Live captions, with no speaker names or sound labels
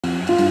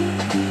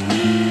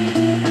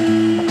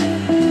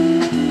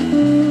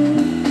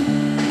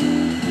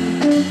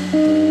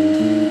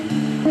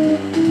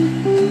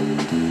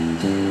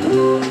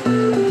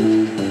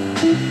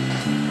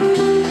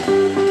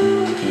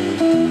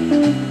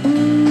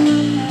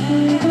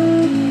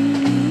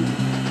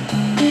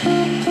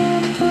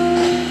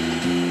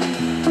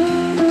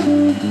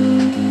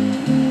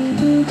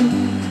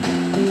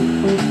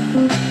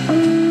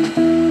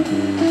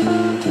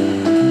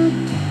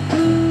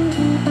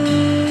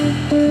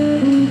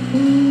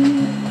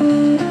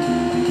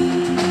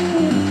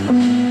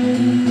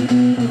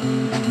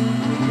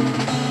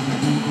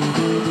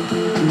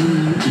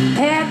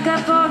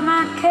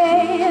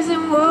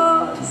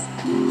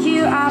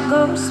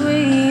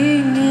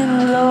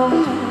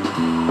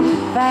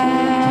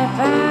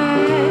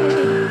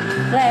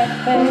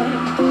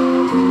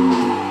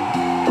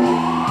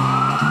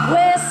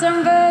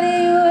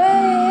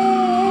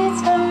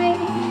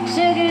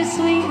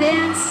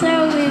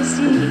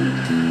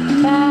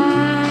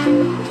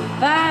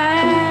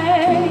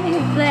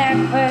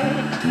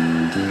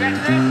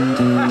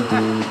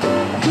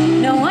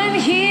No one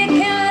here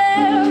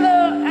can love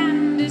or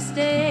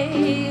understand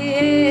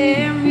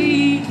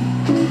me.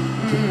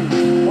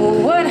 Oh,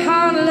 what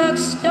hard luck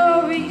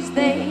stories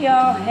they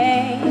all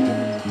hand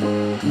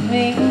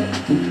me.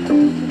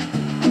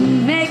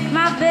 Make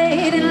my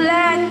bed and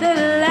light the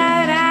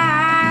light.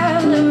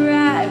 I'll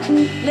arrive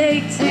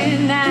late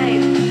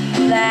tonight.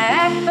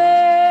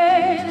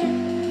 Blackbird,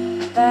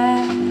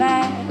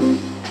 bye-bye.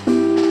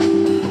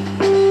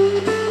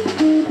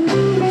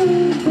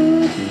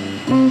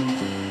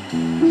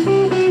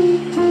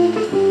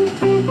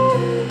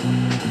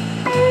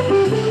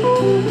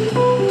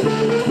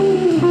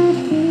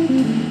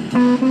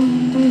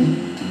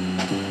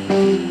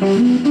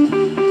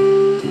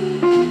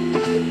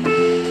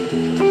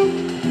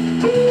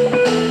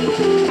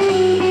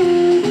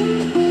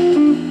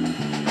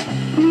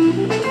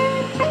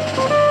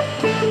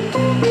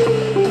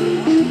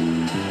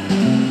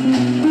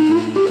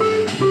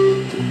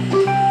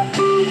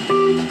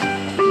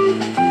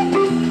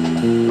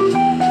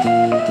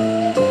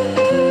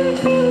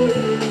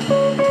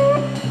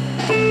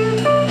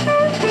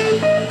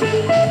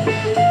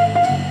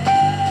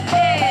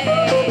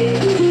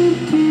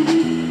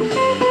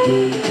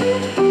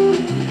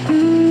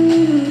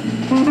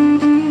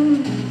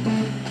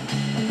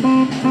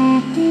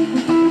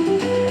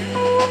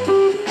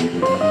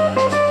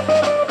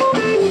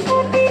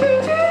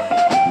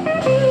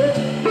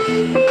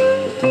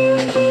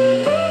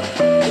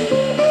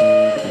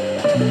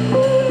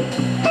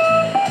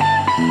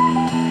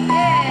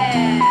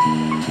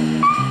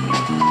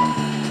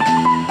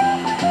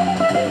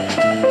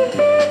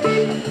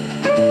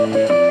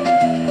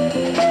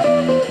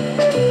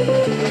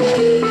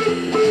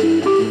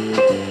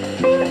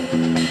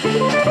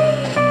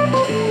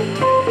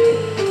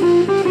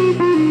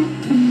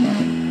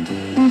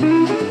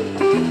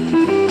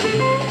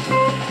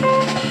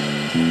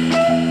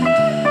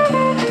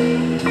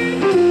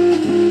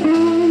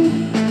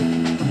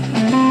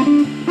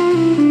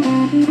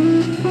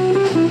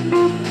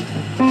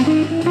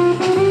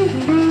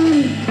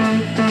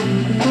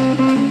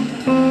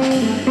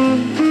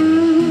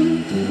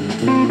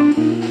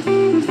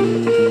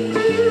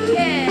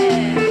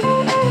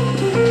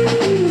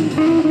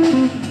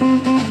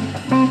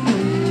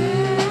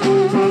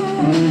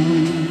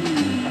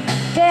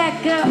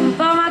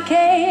 For my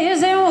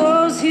caves and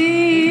walls,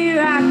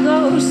 here I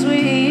go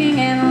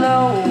swinging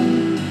low.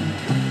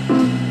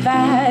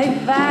 Bye,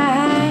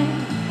 bye,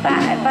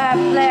 bye, bye,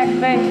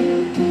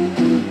 Blackbird.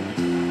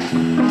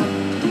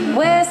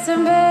 Where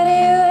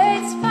somebody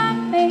waits for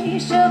me,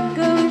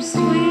 sugar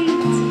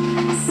sweet,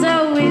 so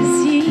is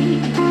he.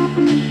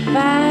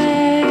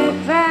 Bye,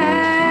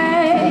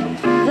 bye,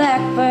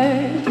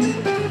 Blackbird.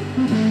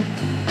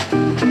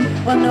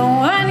 Well, no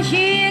one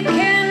here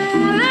can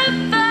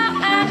love or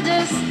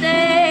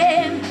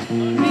understand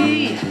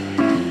me.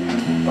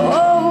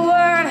 Oh,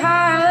 what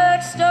hard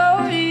luck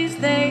stories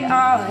they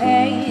all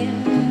hate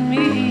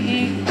me.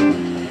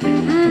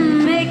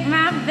 Make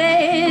my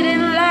bed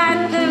and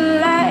light the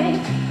light.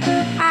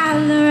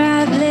 I'll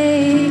arrive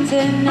late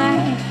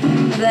tonight.